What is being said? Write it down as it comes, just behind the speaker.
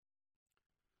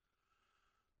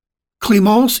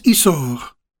Clemence Isaure,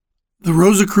 The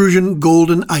Rosicrucian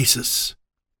Golden Isis,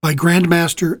 by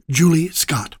Grandmaster Julie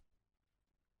Scott.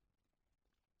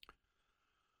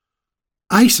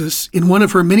 Isis, in one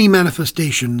of her many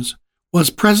manifestations, was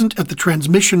present at the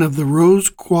transmission of the Rose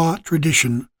Croix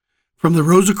tradition from the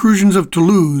Rosicrucians of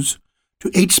Toulouse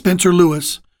to H. Spencer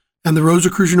Lewis and the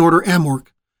Rosicrucian Order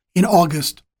Amorc in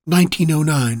August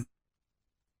 1909.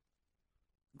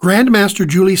 Grandmaster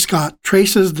Julie Scott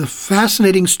traces the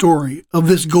fascinating story of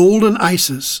this golden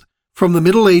Isis from the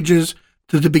Middle Ages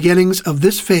to the beginnings of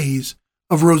this phase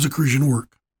of Rosicrucian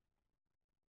work.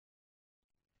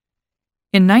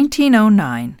 In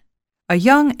 1909, a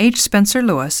young H. Spencer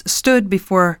Lewis stood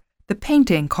before the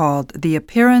painting called The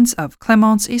Appearance of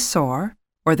Clemence Isaure,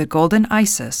 or the Golden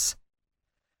Isis,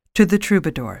 to the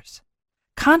Troubadours,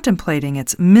 contemplating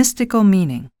its mystical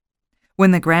meaning,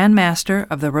 when the Grand Master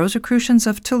of the Rosicrucians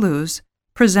of Toulouse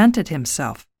presented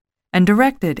himself and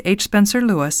directed H. Spencer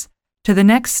Lewis to the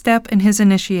next step in his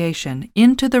initiation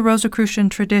into the Rosicrucian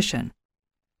tradition,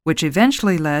 which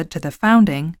eventually led to the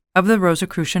founding of the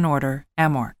Rosicrucian Order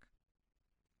Amorc.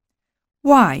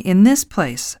 Why, in this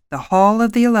place, the Hall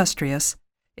of the Illustrious,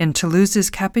 in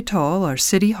Toulouse's Capitole or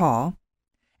City Hall,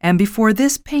 and before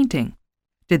this painting,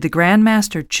 did the Grand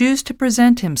Master choose to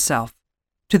present himself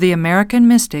to the American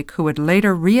mystic who would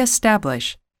later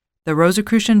re-establish the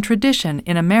Rosicrucian tradition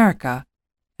in America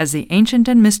as the ancient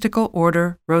and mystical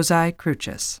order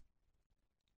Rosicrucis?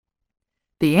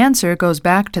 The answer goes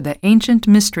back to the ancient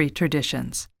mystery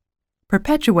traditions,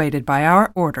 perpetuated by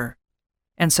our order,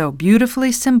 and so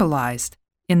beautifully symbolized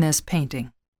in this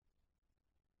painting.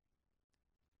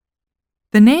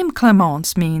 The name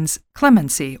Clemence means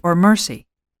clemency or mercy,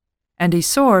 and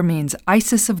Isaure means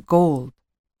Isis of gold,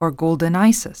 or golden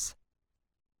Isis.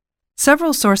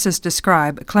 Several sources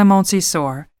describe Clemence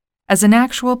Isaure as an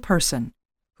actual person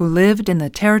who lived in the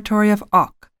territory of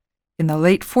Occ in the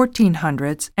late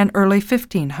 1400s and early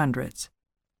 1500s,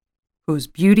 whose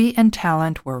beauty and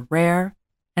talent were rare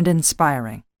and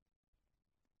inspiring.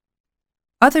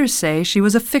 Others say she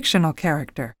was a fictional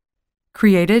character,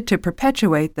 created to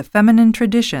perpetuate the feminine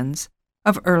traditions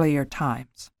of earlier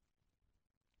times.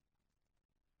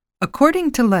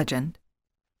 According to legend,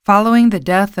 following the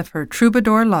death of her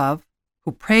troubadour love,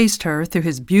 who praised her through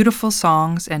his beautiful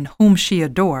songs and whom she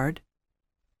adored,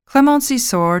 Clemence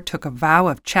Isaure took a vow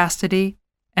of chastity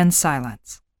and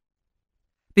silence.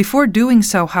 Before doing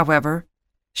so, however,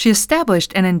 she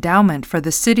established an endowment for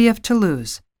the city of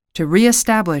Toulouse to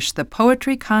re-establish the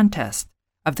poetry contest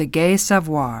of the Gai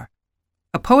Savoir,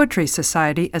 a poetry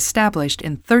society established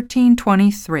in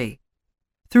 1323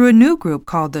 through a new group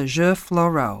called the Jeux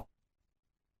Floraux.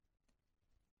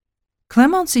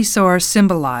 Clemence Isaure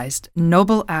symbolized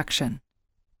noble action,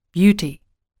 beauty,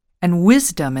 and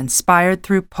wisdom inspired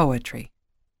through poetry.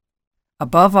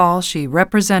 Above all, she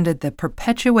represented the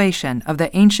perpetuation of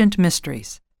the ancient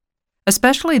mysteries,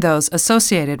 especially those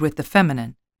associated with the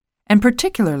feminine, and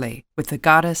particularly with the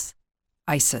goddess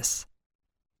Isis.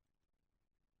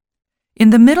 In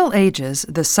the Middle Ages,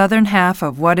 the southern half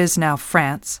of what is now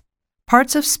France,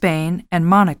 parts of Spain, and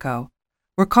Monaco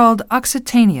were called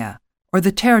Occitania, or the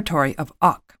territory of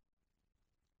Occ.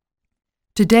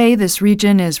 Today, this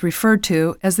region is referred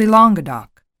to as the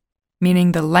Languedoc,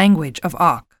 meaning the language of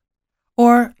Occ,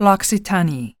 or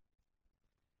l'Occitanie.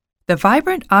 The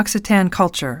vibrant Occitan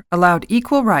culture allowed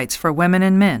equal rights for women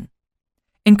and men,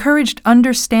 encouraged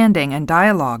understanding and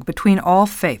dialogue between all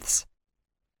faiths,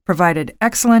 provided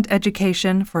excellent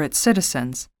education for its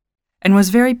citizens, and was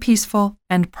very peaceful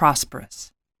and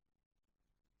prosperous.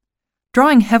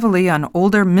 Drawing heavily on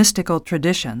older mystical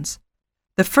traditions,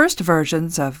 the first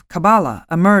versions of Kabbalah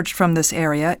emerged from this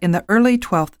area in the early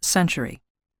 12th century.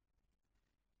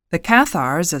 The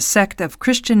Cathars, a sect of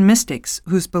Christian mystics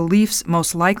whose beliefs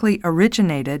most likely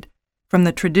originated from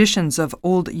the traditions of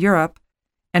Old Europe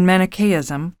and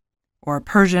Manichaeism, or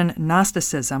Persian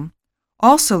Gnosticism,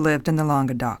 also lived in the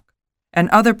Languedoc and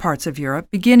other parts of Europe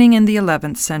beginning in the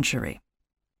 11th century.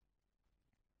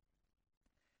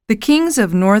 The kings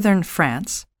of northern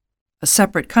France, a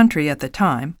separate country at the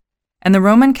time, and the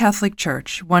Roman Catholic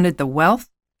Church wanted the wealth,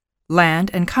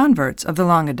 land, and converts of the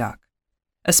Languedoc,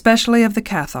 especially of the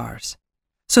Cathars,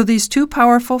 so these two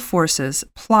powerful forces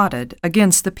plotted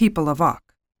against the people of Occ,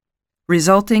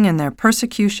 resulting in their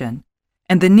persecution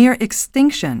and the near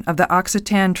extinction of the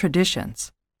Occitan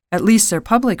traditions, at least their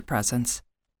public presence,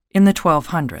 in the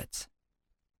 1200s.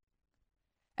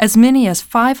 As many as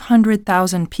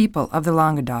 500,000 people of the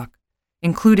Languedoc,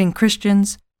 including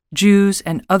Christians, Jews,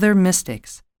 and other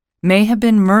mystics, may have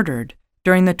been murdered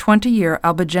during the 20-year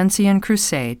Albigensian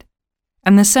Crusade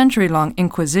and the century-long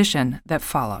Inquisition that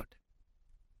followed.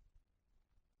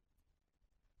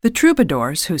 The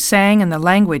troubadours who sang in the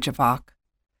language of Occ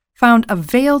found a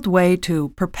veiled way to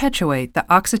perpetuate the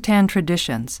Occitan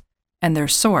traditions and their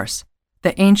source,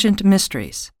 the ancient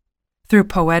mysteries, through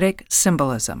poetic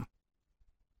symbolism.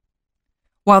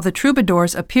 While the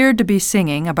troubadours appeared to be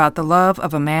singing about the love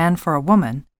of a man for a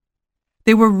woman,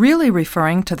 they were really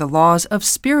referring to the laws of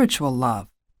spiritual love.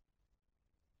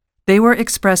 They were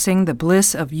expressing the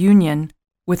bliss of union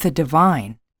with the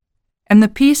divine and the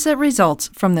peace that results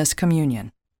from this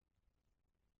communion.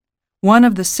 One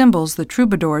of the symbols the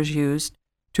troubadours used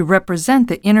to represent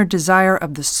the inner desire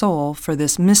of the soul for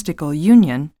this mystical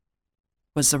union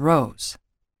was the rose.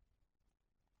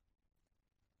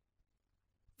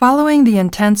 Following the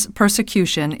intense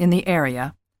persecution in the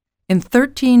area, in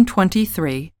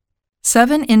 1323,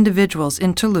 7 individuals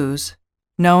in Toulouse,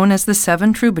 known as the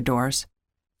 7 Troubadours,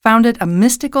 founded a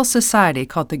mystical society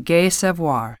called the Gai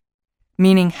Savoir,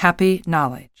 meaning happy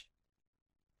knowledge.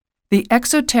 The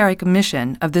exoteric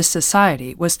mission of this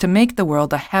society was to make the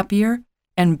world a happier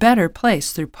and better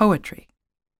place through poetry.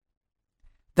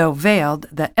 Though veiled,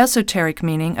 the esoteric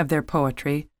meaning of their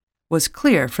poetry was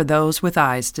clear for those with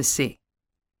eyes to see.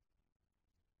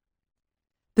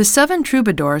 The 7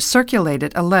 troubadours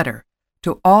circulated a letter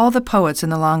to all the poets in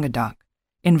the Languedoc,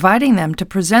 inviting them to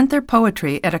present their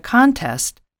poetry at a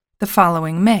contest the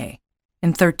following May,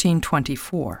 in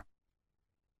 1324.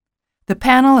 The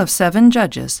panel of 7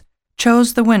 judges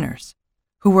chose the winners,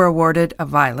 who were awarded a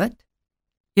violet,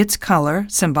 its color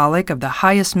symbolic of the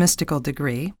highest mystical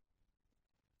degree,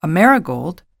 a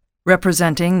marigold,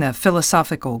 representing the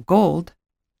philosophical gold,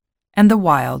 and the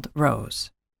wild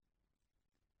rose.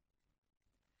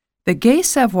 The Gai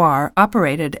Savoir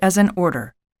operated as an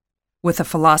order, with a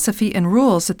philosophy and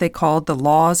rules that they called the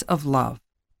laws of love.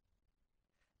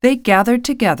 They gathered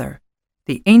together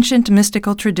the ancient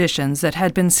mystical traditions that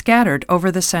had been scattered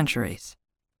over the centuries,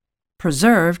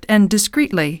 preserved and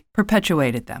discreetly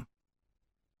perpetuated them.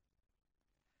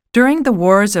 During the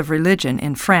wars of religion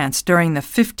in France during the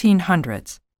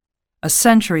 1500s, a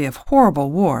century of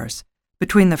horrible wars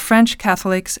between the French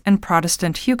Catholics and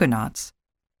Protestant Huguenots,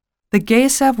 the Gai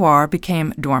Savoir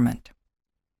became dormant.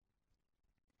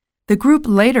 The group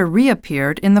later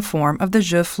reappeared in the form of the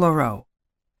Jeux Floraux,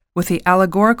 with the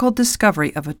allegorical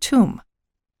discovery of a tomb,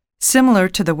 similar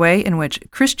to the way in which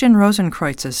Christian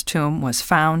Rosenkreuz's tomb was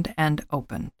found and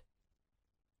opened.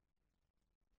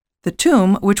 The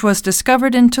tomb, which was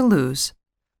discovered in Toulouse,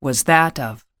 was that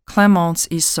of Clemence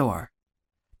Isaure,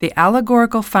 the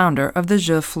allegorical founder of the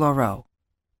Jeux Floraux.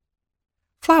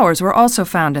 Flowers were also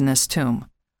found in this tomb,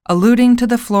 alluding to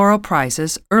the floral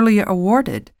prizes earlier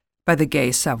awarded by the Gai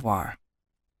Savoir.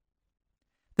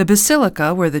 The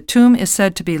basilica where the tomb is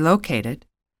said to be located,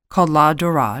 called La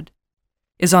Dorade,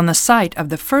 is on the site of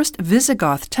the first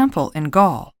Visigoth temple in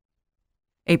Gaul,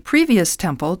 a previous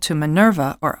temple to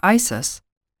Minerva or Isis,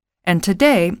 and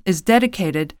today is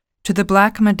dedicated to the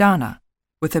Black Madonna,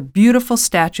 with a beautiful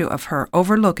statue of her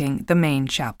overlooking the main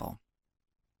chapel.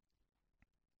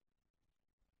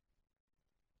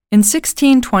 In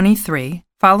 1623,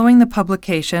 following the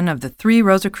publication of the 3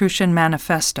 Rosicrucian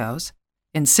manifestos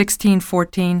in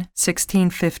 1614,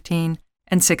 1615,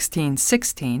 and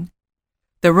 1616,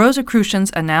 the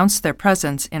Rosicrucians announced their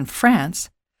presence in France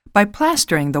by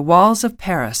plastering the walls of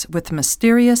Paris with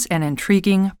mysterious and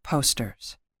intriguing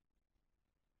posters.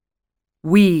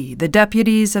 We, the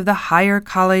deputies of the Higher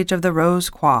College of the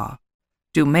Rose-Croix,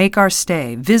 do make our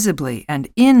stay visibly and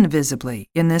invisibly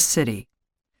in this city,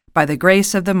 by the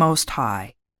grace of the Most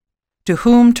High, to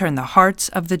whom turn the hearts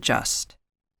of the just.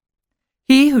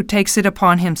 He who takes it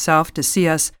upon himself to see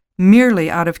us merely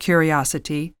out of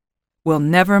curiosity will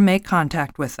never make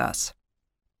contact with us.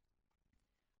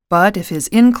 But if his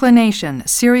inclination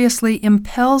seriously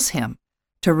impels him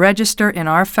to register in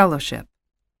our fellowship,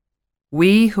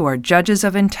 we who are judges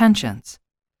of intentions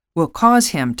will cause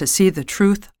him to see the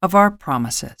truth of our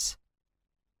promises.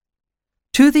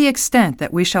 To the extent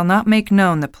that we shall not make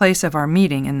known the place of our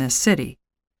meeting in this city,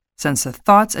 since the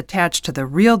thoughts attached to the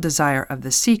real desire of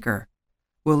the seeker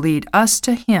will lead us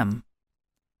to him,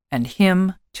 and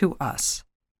him to us.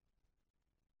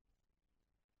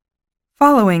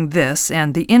 Following this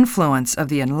and the influence of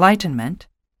the Enlightenment,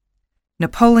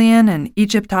 Napoleon and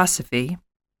Egyptosophy,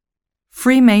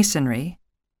 Freemasonry,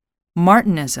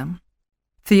 Martinism,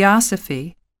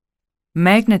 Theosophy,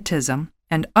 Magnetism,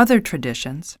 and other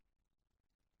traditions,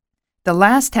 the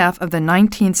last half of the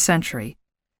 19th century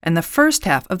and the first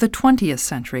half of the 20th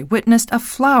century witnessed a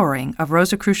flowering of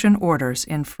Rosicrucian orders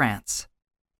in France.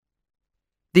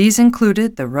 These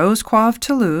included the Rose-Croix of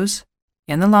Toulouse,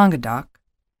 in the Languedoc,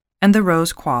 and the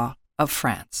Rose-Croix of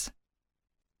France.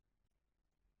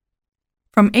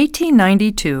 From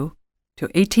 1892 to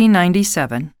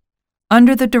 1897,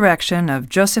 under the direction of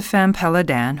Joséphin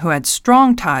Péladan, who had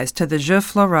strong ties to the Jeux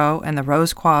Floraux and the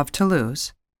Rose-Croix of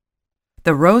Toulouse,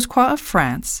 the Rose-Croix of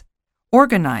France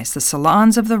organized the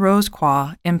Salons of the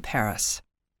Rose-Croix in Paris.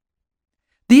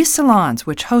 These salons,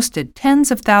 which hosted tens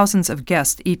of thousands of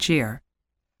guests each year,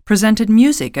 presented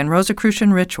music and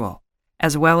Rosicrucian ritual,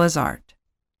 as well as art.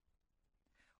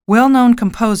 Well-known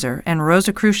composer and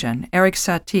Rosicrucian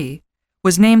S.R.C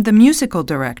was named the musical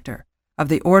director of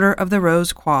the Order of the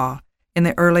Rose-Croix in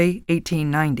the early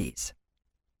 1890s.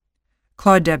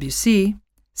 Claude Debussy,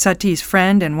 Satie's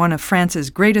friend and one of France's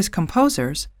greatest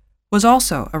composers, was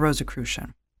also a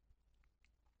Rosicrucian.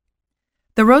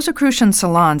 The Rosicrucian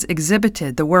salons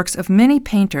exhibited the works of many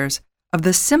painters of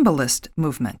the Symbolist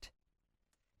movement,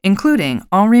 including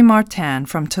Henri Martin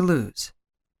from Toulouse,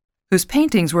 whose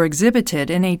paintings were exhibited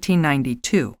in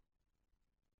 1892.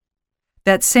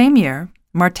 That same year,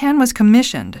 Martin was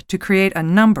commissioned to create a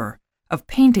number of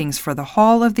paintings for the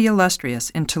Hall of the Illustrious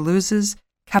in Toulouse's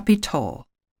Capitole.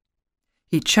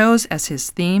 He chose as his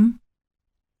theme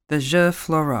the Jeux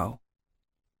Floraux.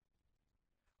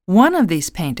 One of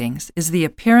these paintings is the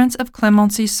appearance of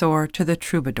Clemence Isaure to the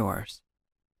troubadours.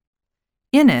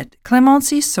 In it,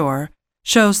 Clemence Isaure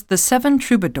shows the 7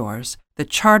 troubadours the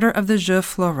charter of the Jeux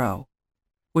Floraux,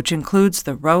 which includes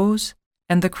the rose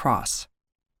and the cross.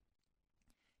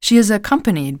 She is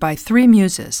accompanied by 3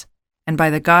 muses and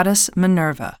by the goddess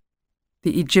Minerva,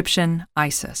 the Egyptian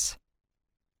Isis.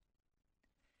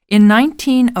 In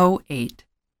 1908,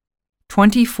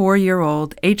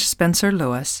 24-year-old H. Spencer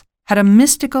Lewis had a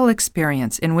mystical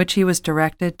experience in which he was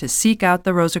directed to seek out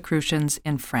the Rosicrucians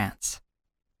in France.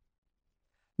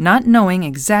 Not knowing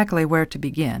exactly where to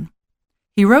begin,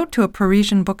 he wrote to a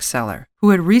Parisian bookseller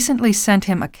who had recently sent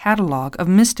him a catalog of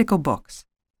mystical books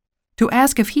to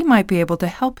ask if he might be able to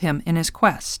help him in his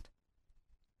quest.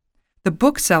 The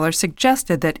bookseller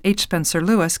suggested that H. Spencer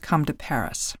Lewis come to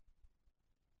Paris.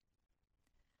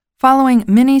 Following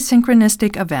many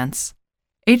synchronistic events,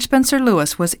 H. Spencer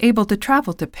Lewis was able to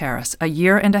travel to Paris a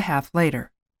year and a half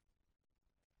later.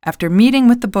 After meeting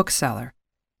with the bookseller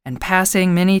and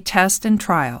passing many tests and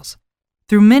trials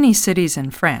through many cities in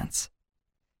France,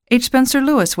 H. Spencer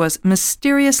Lewis was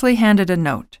mysteriously handed a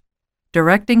note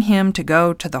directing him to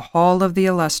go to the Hall of the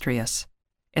Illustrious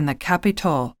in the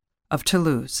Capitole of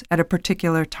Toulouse at a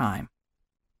particular time.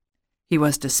 He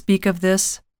was to speak of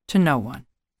this to no one.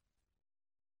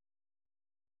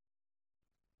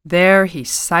 There he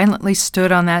silently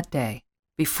stood on that day,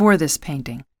 before this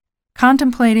painting,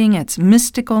 contemplating its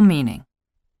mystical meaning.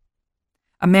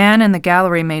 A man in the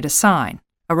gallery made a sign,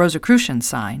 a Rosicrucian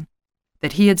sign,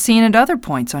 that he had seen at other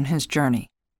points on his journey.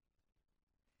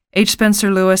 H. Spencer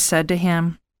Lewis said to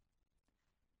him,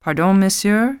 "Pardon,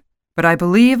 monsieur, but I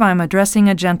believe I am addressing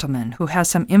a gentleman who has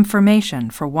some information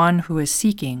for one who is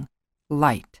seeking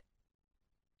light."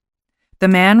 The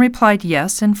man replied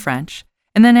yes in French,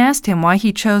 and then asked him why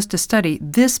he chose to study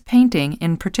this painting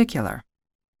in particular.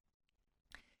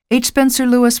 H. Spencer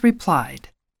Lewis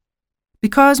replied,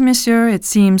 "Because, monsieur, it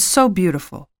seems so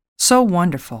beautiful, so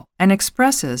wonderful, and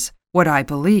expresses what I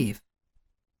believe.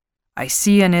 I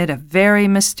see in it a very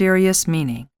mysterious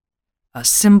meaning, a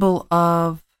symbol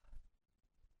of—"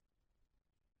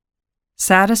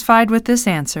 Satisfied with this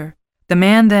answer, the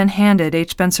man then handed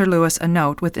H. Spencer Lewis a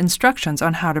note with instructions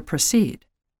on how to proceed.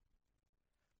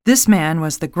 This man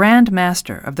was the Grand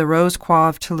Master of the Rose-Croix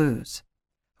of Toulouse,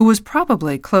 who was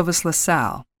probably Clovis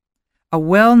Lassalle, a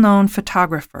well-known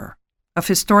photographer of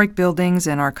historic buildings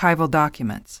and archival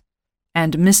documents,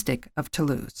 and mystic of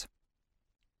Toulouse.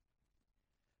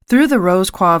 Through the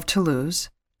Rose-Croix of Toulouse,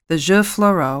 the Jeux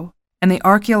Floraux, and the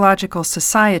Archaeological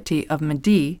Society of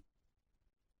Midi,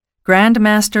 Grand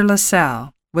Master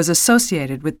Lassalle was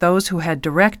associated with those who had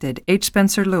directed H.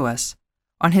 Spencer Lewis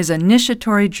on his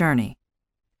initiatory journey,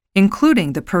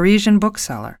 including the Parisian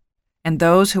bookseller and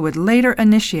those who would later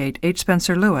initiate H.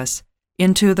 Spencer Lewis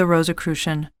into the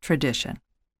Rosicrucian tradition.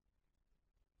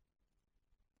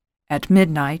 At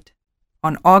midnight,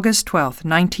 on August 12,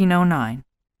 1909,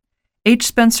 H.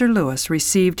 Spencer Lewis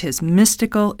received his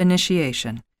mystical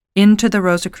initiation into the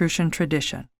Rosicrucian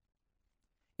tradition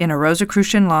in a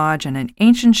Rosicrucian lodge in an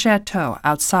ancient chateau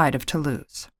outside of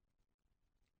Toulouse.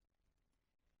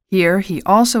 Here he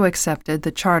also accepted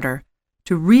the charter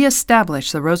to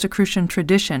re-establish the Rosicrucian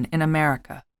tradition in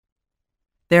America,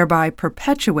 thereby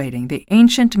perpetuating the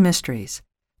ancient mysteries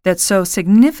that so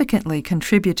significantly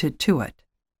contributed to it,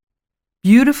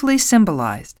 beautifully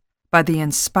symbolized by the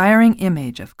inspiring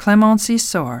image of Clemence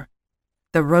Isaure,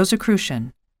 the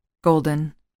Rosicrucian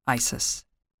Golden Isis.